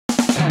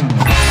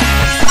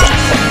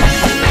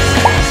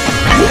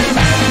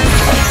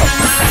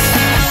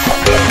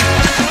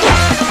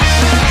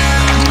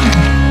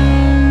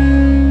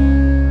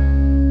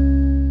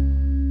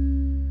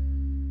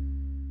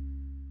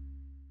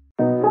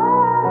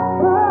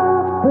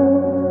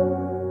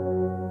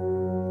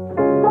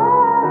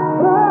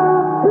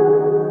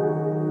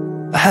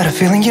a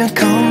feeling you'd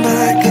come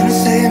back and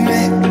save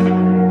me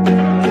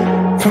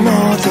from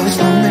all those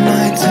lonely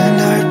nights and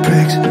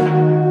heartbreaks.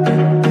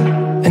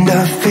 And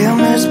I feel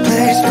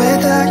misplaced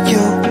without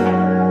you.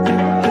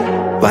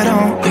 Why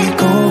don't we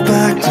go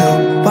back to,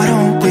 why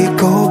don't we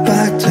go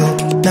back to,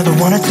 never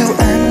wanted to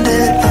end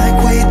it like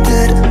we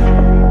did.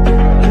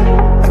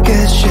 I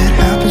guess shit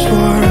happens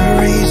for a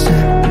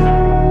reason,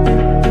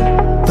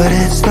 but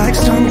it's like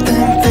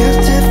something feels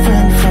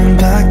different from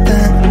back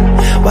then.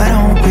 Why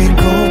don't we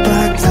go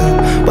back to,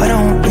 why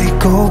don't we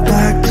go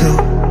back to,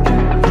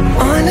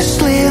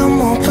 honestly I'm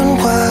open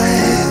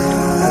wide.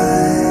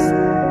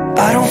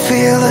 I don't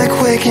feel like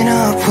waking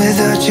up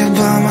without you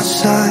by my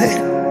side.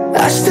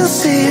 I still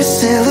see your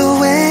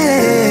silhouette.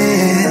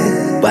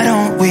 Why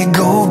don't we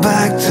go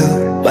back to,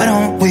 why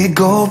don't we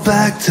go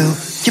back to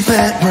your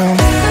bedroom?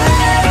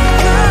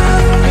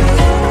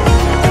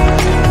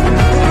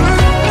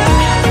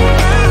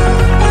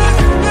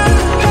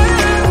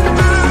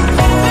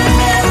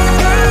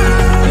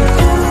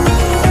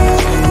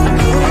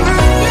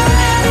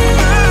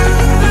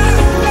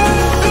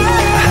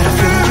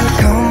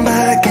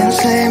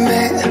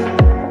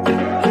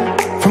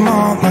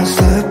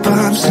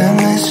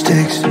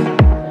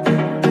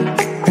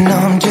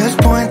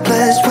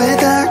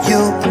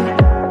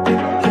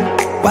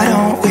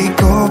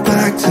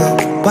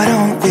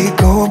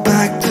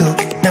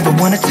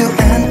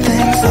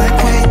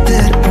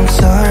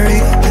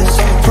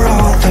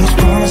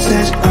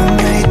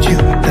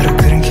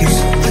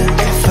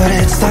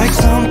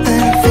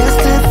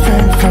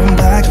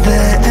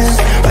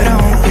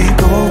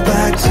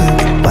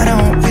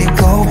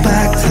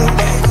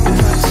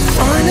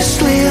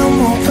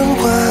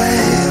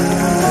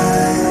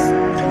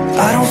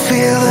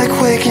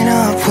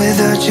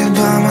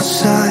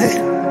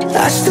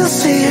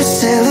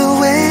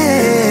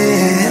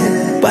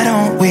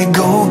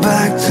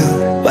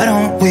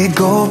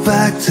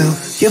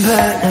 Your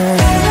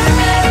bedroom.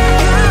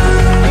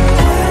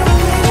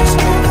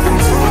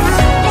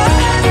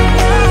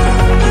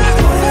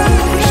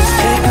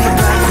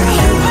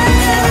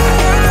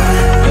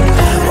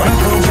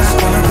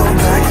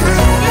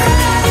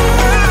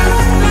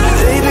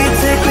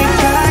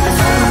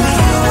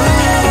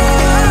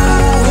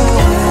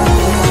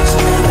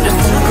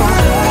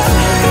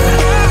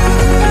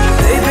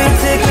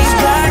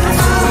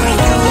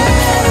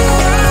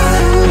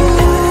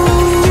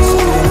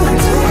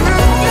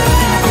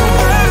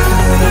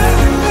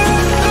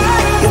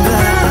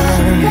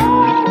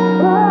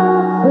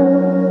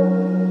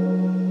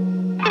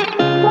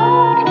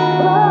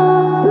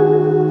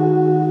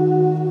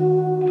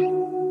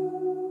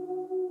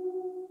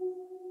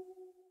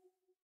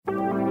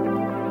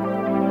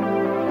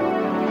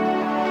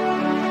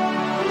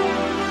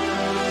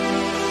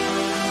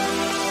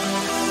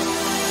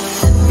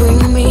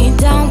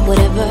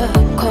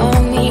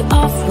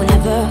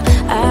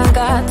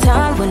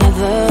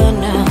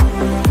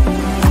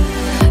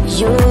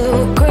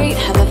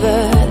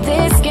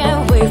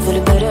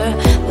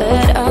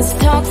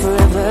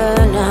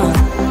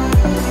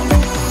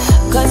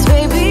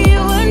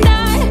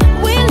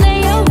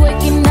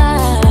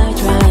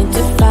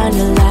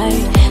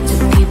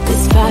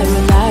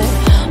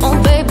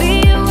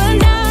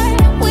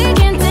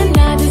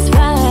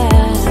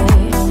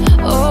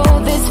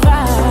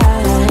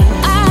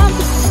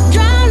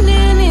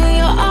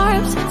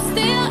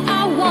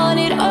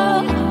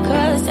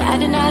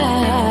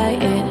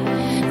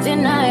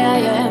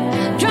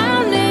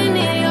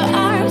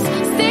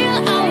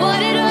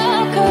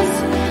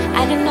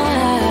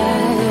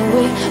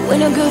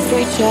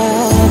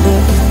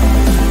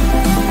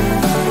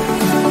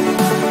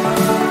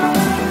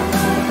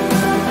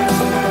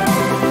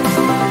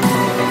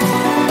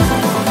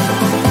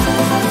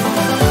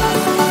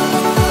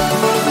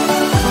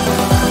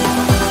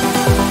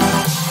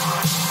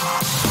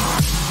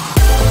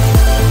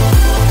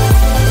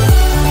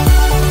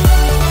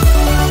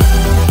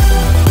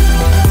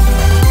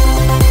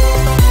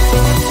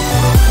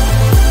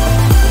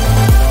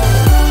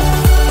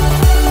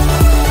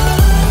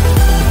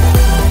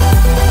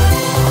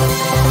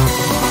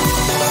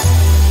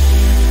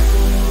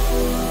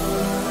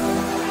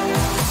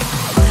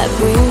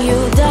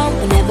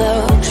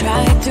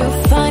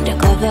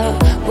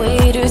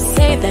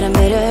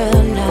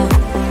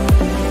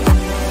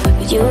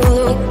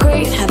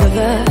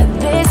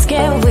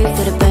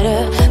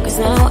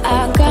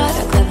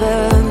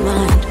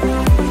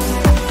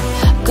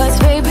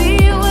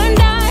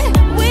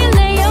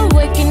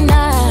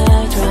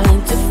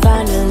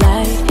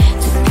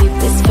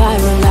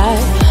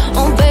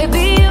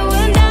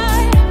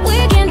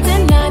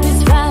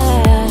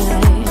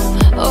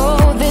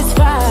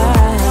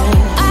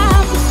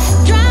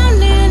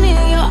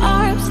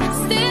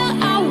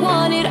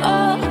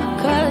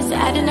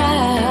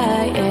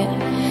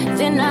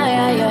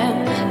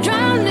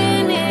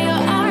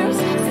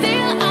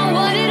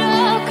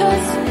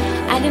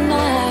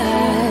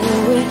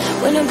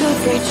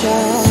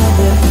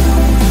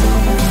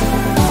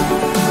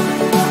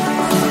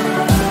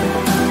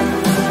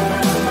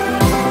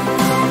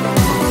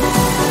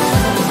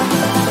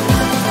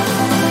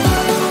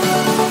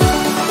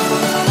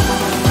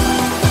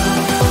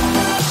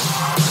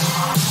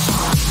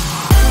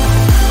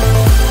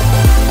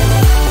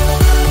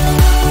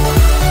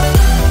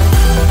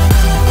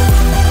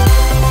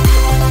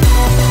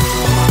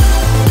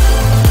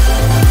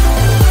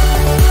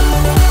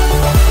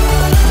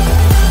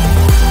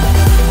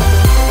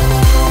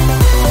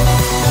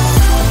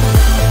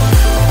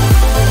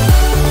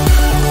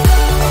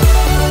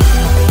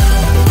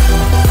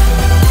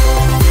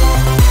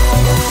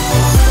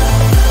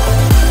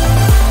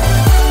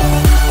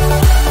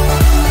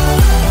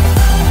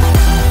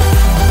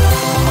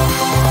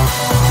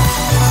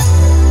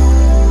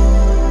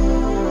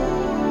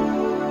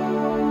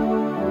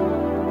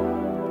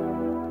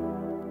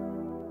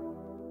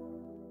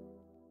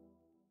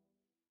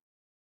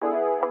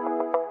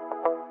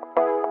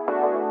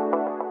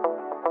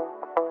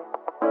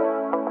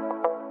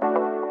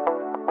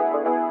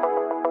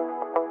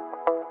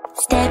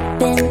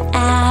 stepping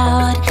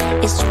out.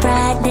 It's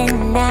Friday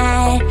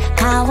night,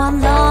 how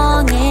I'm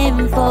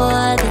longing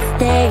for this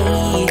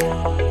day.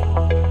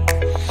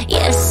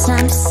 Yes,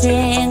 I'm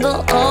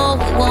single, oh,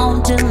 we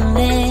won't do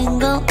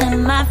mingle,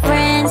 and my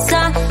friends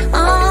are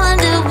on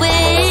the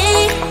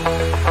way.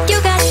 You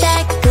got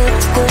that good,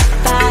 good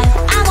vibe.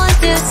 I want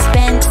to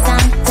spend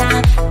some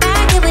time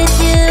back here with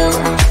you.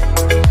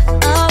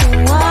 Oh,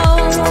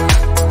 oh,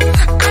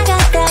 I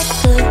got that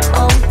good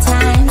old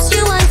times.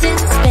 You want to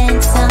spend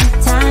some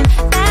time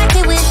back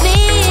here with me.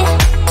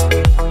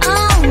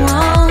 Oh,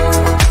 oh,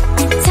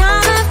 and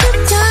time after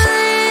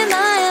time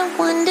I am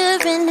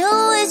wondering who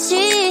is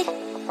she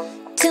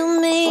to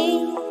me.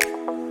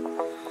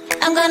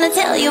 I'm gonna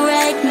tell you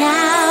right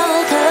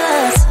now,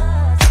 'cause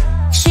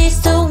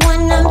she's the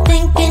one I'm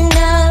thinking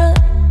of.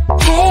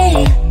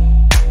 Hey,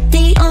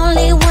 the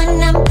only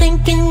one I'm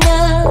thinking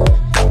of.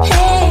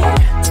 Hey,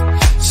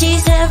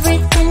 she's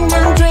everything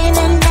I'm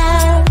dreaming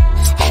of.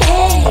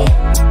 Hey,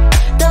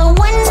 the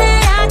one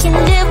that I can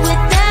live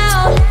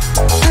without.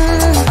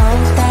 Oh,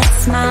 that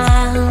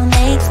smile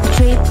makes me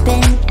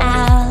tripping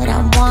out. I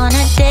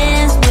wanna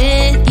dance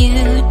with you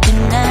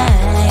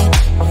tonight.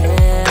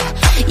 Yeah,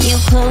 you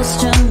close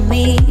to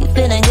me,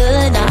 feeling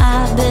good.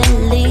 I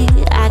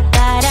believe I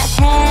gotta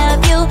have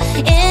you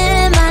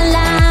in my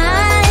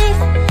life.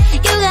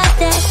 You got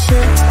that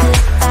good, good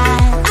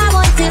vibe. I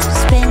want to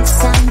spend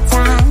some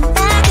time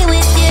back here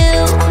with you.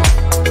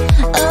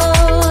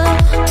 Oh,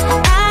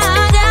 I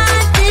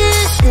got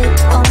this good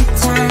old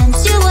times.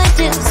 You want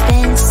to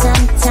spend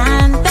some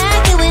time back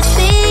here with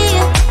me.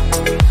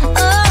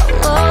 Oh,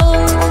 oh,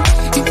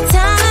 and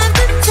time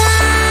after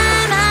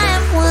time I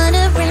am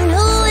wondering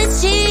who is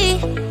she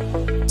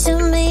to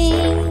me.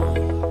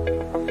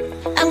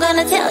 I'm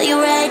gonna tell you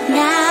right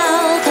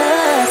now,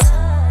 'cause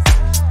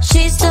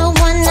she's the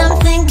one I'm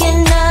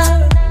thinking of.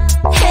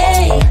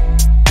 Hey,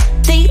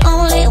 the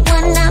only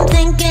one I'm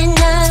thinking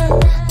of.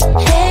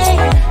 Hey,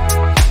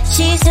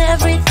 she's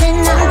everything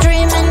I'm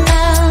dreaming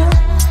of.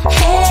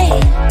 Hey,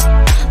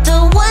 the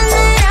one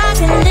that I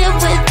can live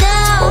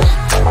without.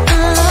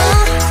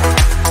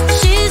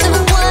 She's the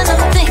one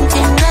I'm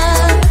thinking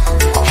of.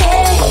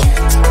 Hey,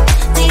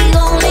 the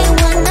only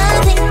one I'm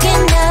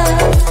thinking of.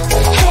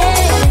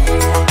 Hey,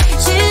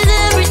 she's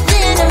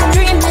everything I'm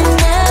dreaming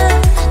of.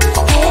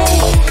 Hey,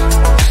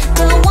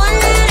 the one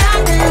that I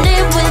can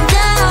live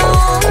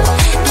without.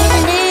 Can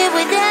live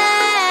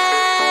without.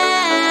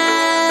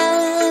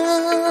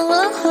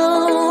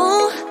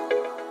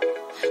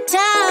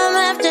 Time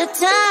after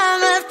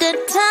time after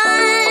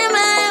time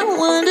I'm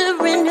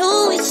wondering who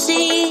is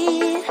she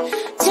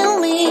to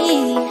me.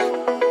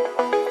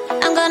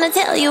 I'm gonna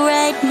tell you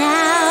right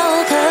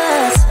now,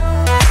 'cause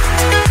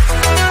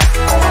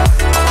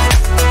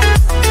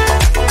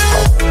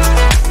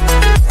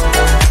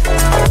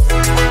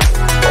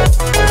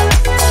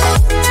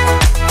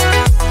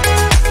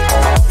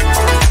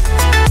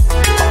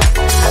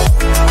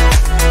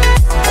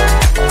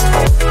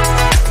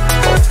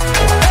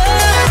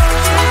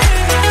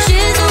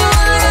she's the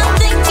one I'm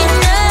thinking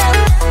of.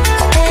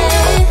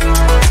 Hey,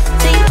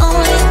 the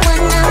only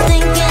one I'm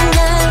thinking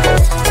of.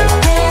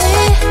 Hey,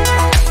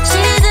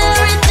 she's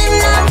everything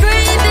I'm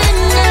dreaming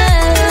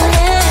of.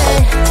 Hey,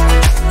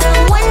 the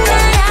one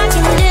that I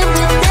can live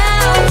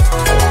without.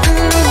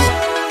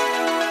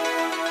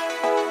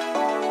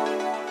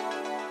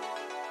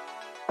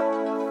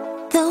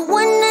 The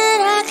one that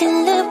I can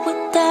live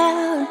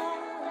without.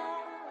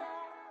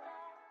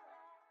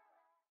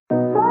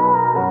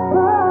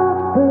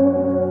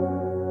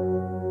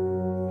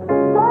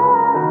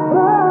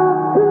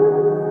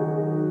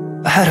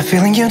 I had a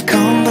feeling you'd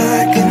come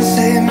back and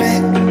save me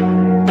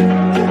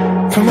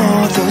from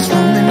all those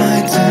lonely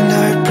nights and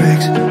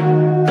heartbreaks.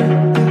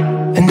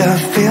 And I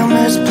feel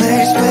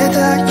misplaced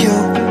without you.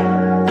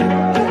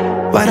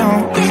 Why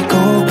don't we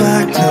go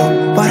back to,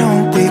 why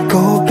don't we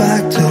go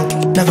back to,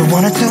 never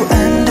wanted to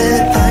end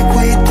it like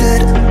we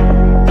did.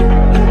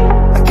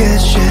 I guess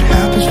shit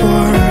happens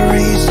for a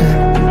reason,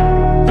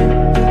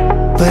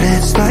 but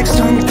it's like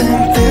something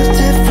feels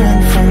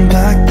different from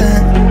back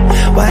then.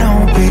 Why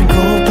don't we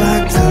go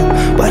back to,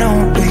 why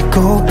don't we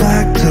go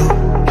back to,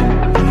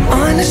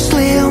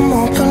 honestly I'm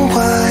open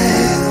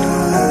wide.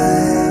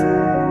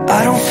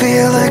 I don't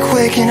feel like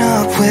waking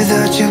up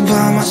without you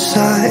by my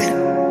side.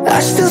 I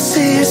still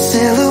see your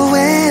silhouette.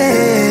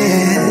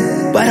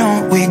 Why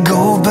don't we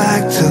go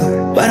back to,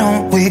 why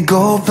don't we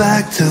go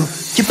back to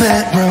your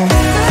bedroom?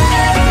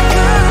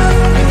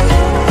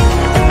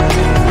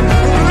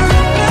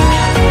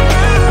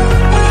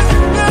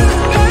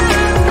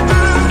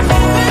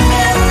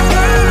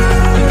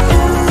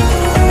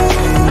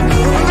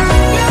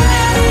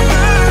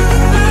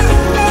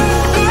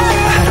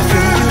 I had a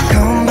feeling you'd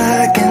come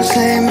back and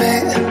save me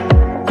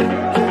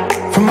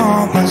from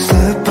all my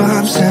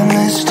slip-ups and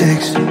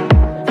mistakes.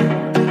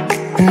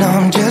 And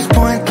I'm just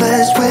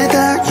pointless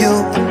without you.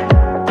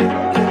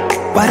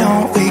 Why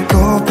don't we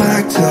go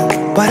back to,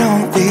 why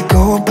don't we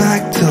go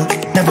back to,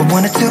 never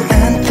wanted to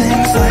end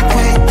things like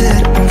we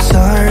did. I'm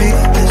sorry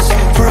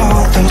for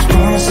all those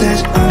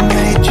promises I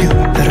made you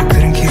that I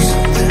couldn't keep.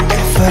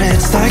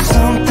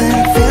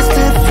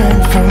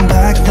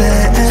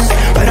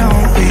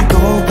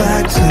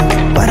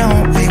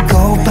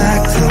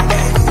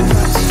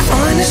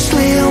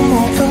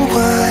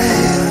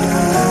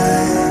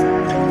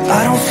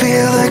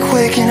 feel like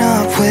waking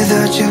up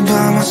without you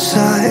by my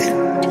side.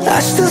 I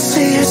still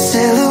see your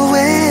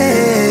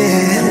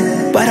silhouette.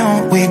 Why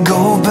don't we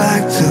go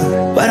back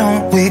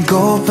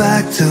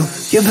to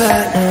your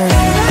bedroom?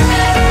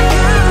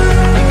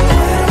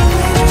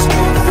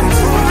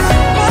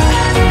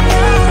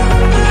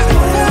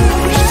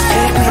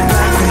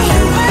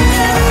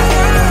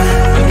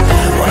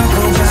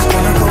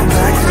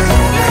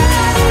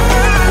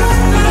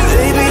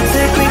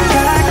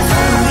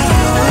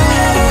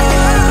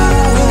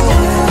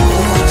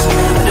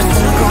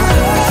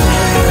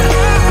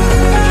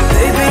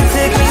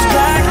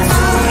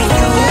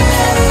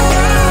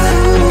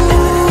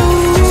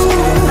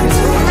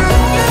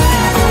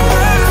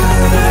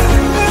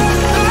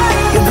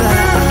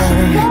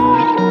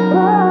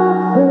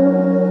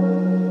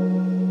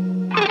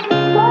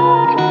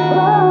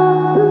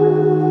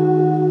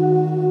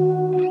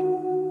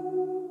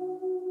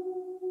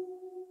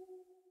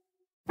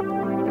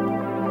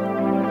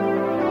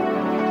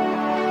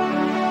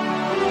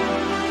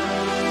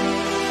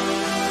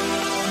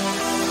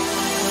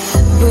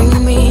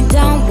 Bring me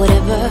down,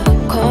 whatever.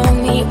 Call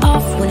me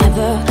off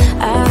whenever.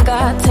 I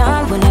got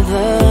time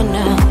whenever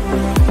now.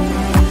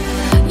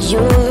 You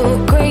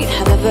look great,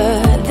 however.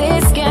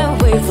 This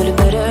can't wait for the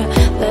better.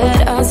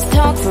 Let us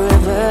talk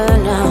forever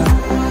now.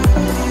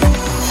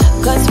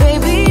 'Cause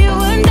baby,